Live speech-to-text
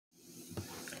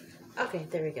Okay,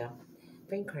 there we go.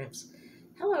 Brain cramps.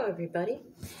 Hello, everybody.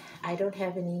 I don't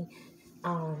have any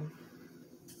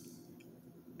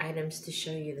items to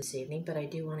show you this evening, but I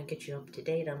do want to get you up to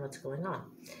date on what's going on.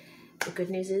 The good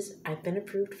news is I've been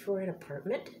approved for an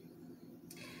apartment,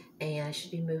 and I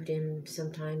should be moved in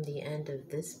sometime the end of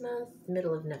this month,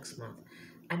 middle of next month.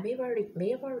 I may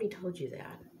have already told you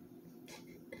that.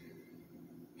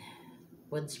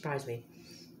 Wouldn't surprise me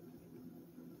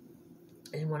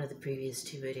in one of the previous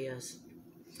two videos.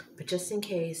 But just in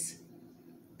case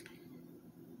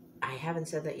I haven't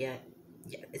said that yet,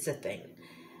 yeah, it's a thing.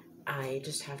 I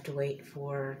just have to wait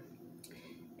for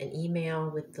an email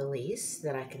with the lease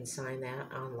that I can sign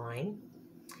that online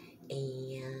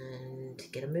and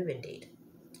get a move-in date.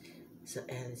 So,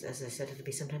 as I said, it'll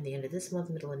be sometime the end of this month,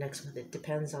 middle of next month. It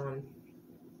depends on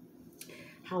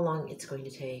how long it's going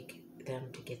to take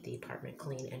them to get the apartment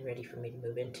clean and ready for me to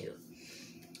move into.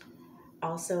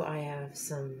 Also, I have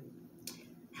some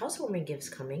housewarming gifts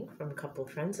coming from a couple of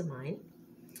friends of mine.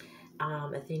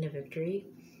 Athena Victory,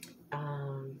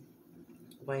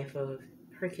 wife of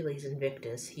Hercules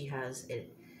Invictus. He has a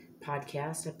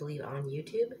podcast, I believe, on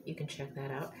YouTube. You can check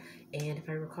that out. And if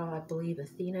I recall, I believe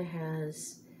Athena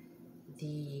has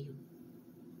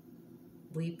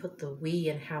we put the We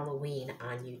and Halloween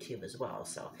on YouTube as well.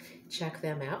 So check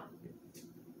them out.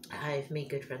 I've made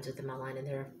good friends with them online, and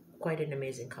they're quite an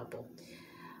amazing couple.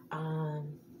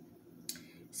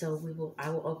 So I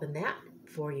will open that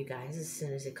for you guys as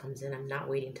soon as it comes in. I'm not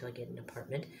waiting till I get an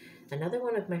apartment. Another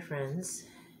one of my friends,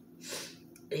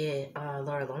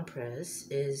 Laura Lomprez,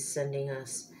 is sending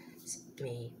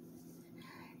me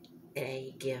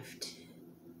a gift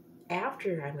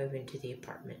after I move into the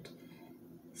apartment.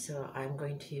 So I'm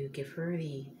going to give her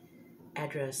the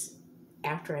address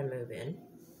after I move in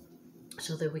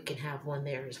so that we can have one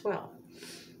there as well.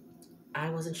 I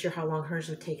wasn't sure how long hers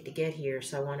would take to get here,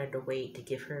 so I wanted to wait to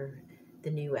give her the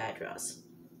new address.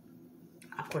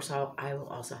 Of course, I will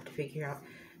also have to figure out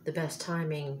the best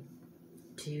timing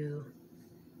to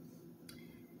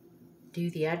do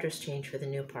the address change for the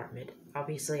new apartment.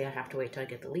 Obviously, I have to wait till I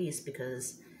get the lease,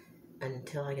 because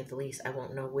until I get the lease, I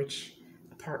won't know which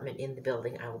apartment in the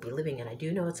building I will be living in. I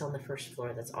do know it's on the first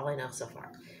floor. That's all I know so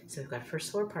far. So we've got a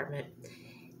first floor apartment.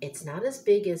 It's not as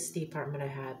big as the apartment I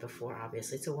had before,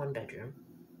 obviously. It's a one bedroom.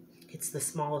 It's the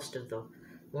smallest of the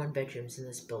one bedrooms in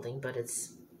this building, but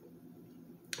it's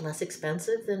less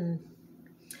expensive than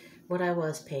what I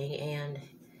was paying, and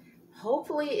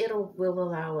hopefully will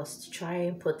allow us to try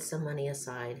and put some money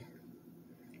aside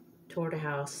toward a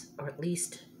house, or at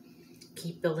least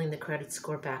keep building the credit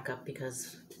score back up,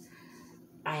 because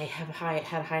I have had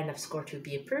a high enough score to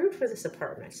be approved for this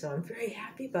apartment, so I'm very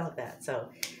happy about that. So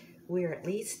we're at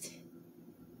least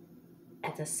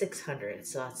at the 600,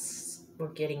 so we're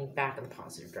getting back in the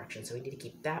positive direction. So we need to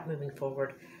keep that moving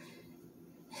forward,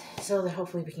 so that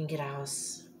hopefully we can get a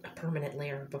house permanently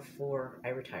or before I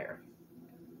retire.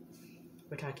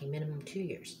 We're talking minimum 2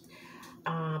 years.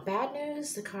 Bad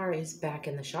news: the car is back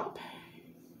in the shop.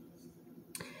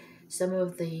 Some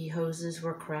of the hoses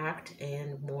were cracked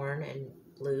and worn and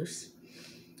loose.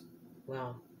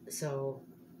 Well, so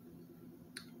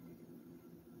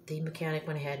the mechanic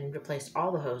went ahead and replaced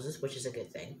all the hoses, which is a good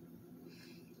thing.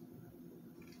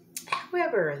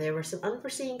 However, there were some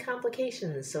unforeseen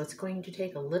complications, so it's going to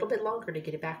take a little bit longer to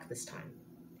get it back this time.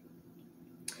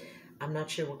 I'm not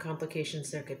sure what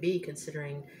complications there could be,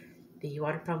 considering the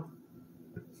water pump,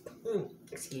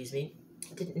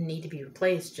 didn't need to be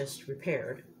replaced, just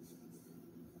repaired,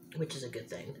 which is a good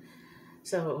thing.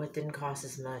 So it didn't cost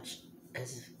as much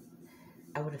as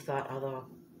I would have thought, although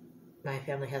my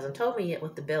family hasn't told me yet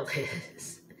what the bill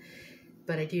is.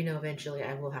 But I do know eventually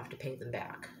I will have to pay them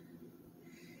back.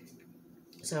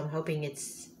 So I'm hoping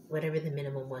it's whatever the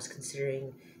minimum was,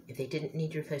 considering if they didn't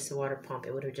need to replace the water pump,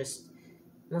 it would have just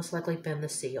most likely been the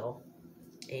seal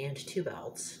and 2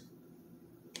 belts.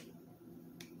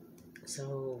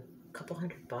 So a couple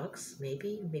 $100,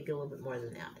 maybe a little bit more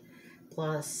than that,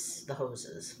 plus the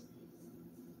hoses.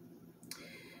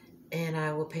 And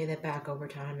I will pay that back over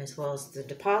time, as well as the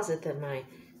deposit that my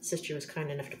sister was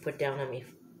kind enough to put down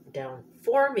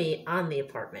for me on the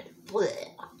apartment. Blech.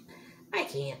 I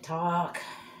can't talk.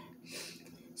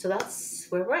 So that's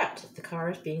where we're at. The car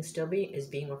is being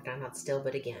worked on, not still,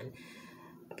 but again.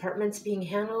 Apartment's being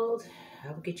handled.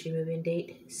 I will get you a move-in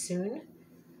date soon.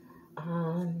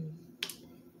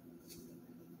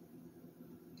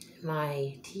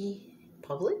 My Tea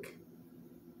Public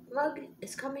mug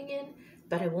is coming in,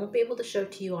 but I won't be able to show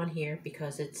it to you on here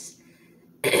because it's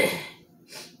an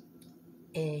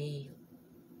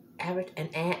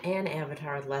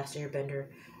Avatar: The Last Airbender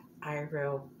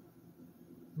Aero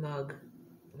mug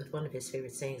with one of his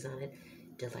favorite sayings on it,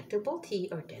 delectable tea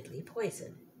or deadly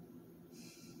poison.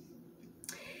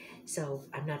 So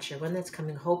I'm not sure when that's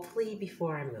coming, hopefully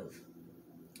before I move.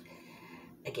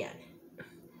 Again.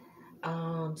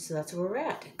 So that's where we're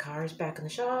at. Car's back in the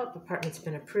shop, apartment's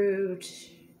been approved,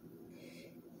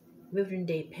 moving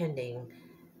date pending.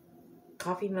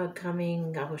 Coffee mug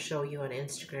coming. I will show you on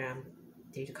Instagram.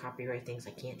 Due to copyright things,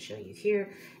 I can't show you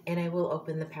here. And I will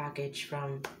open the package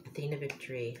from Athena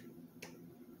Victory.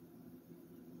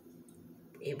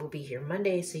 It will be here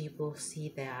Monday, so you will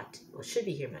see that. Well, it should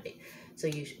be here Monday. So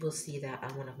you will see that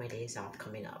on one of my days off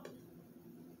coming up.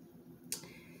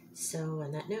 So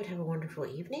on that note, have a wonderful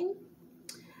evening.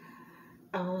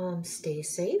 Stay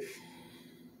safe.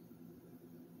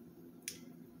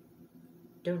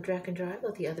 Don't drag and drive.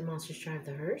 Let the other monsters drive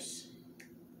the hearse.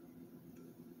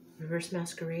 Reverse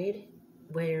masquerade,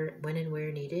 when and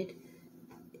where needed.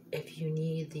 If you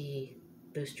need the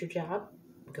booster job,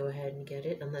 go ahead and get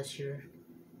it, unless you're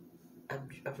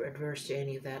adverse to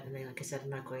any of that. And like I said, I'm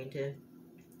not going to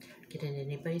get into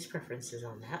anybody's preferences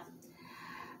on that.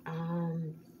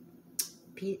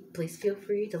 Please feel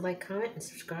free to like, comment, and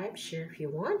subscribe. Share if you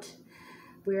want.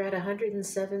 We're at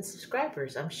 107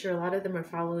 subscribers. I'm sure a lot of them are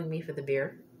following me for the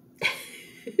beer.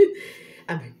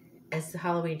 As the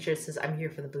Halloween shirt says, I'm here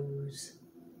for the booze.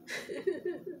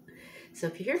 So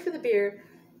if you're here for the beer,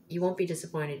 you won't be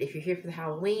disappointed. If you're here for the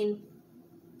Halloween,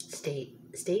 stay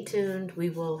tuned. We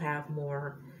will have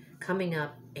more coming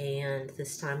up, and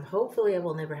this time, hopefully, I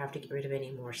will never have to get rid of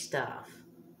any more stuff.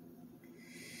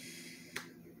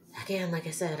 Again, like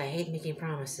I said, I hate making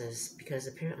promises because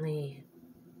apparently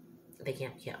they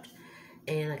can't be kept.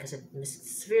 And like I said,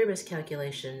 severe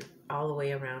miscalculation all the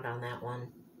way around on that one.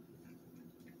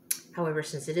 However,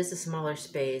 since it is a smaller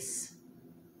space,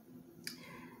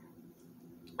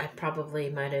 I probably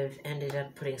might have ended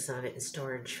up putting some of it in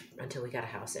storage until we got a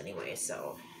house anyway.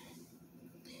 So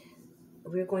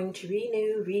we're going to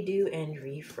renew, redo, and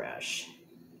refresh.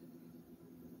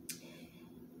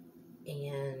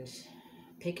 And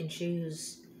pick and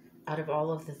choose out of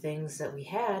all of the things that we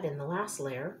had in the last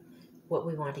layer what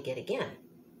we want to get again.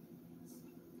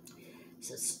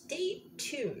 So stay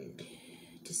tuned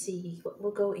to see what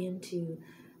will go into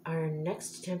our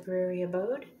next temporary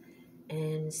abode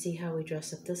and see how we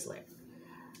dress up this layer.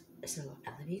 So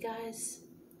I love you guys.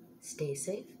 Stay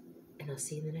safe, and I'll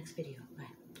see you in the next video.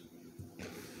 Bye.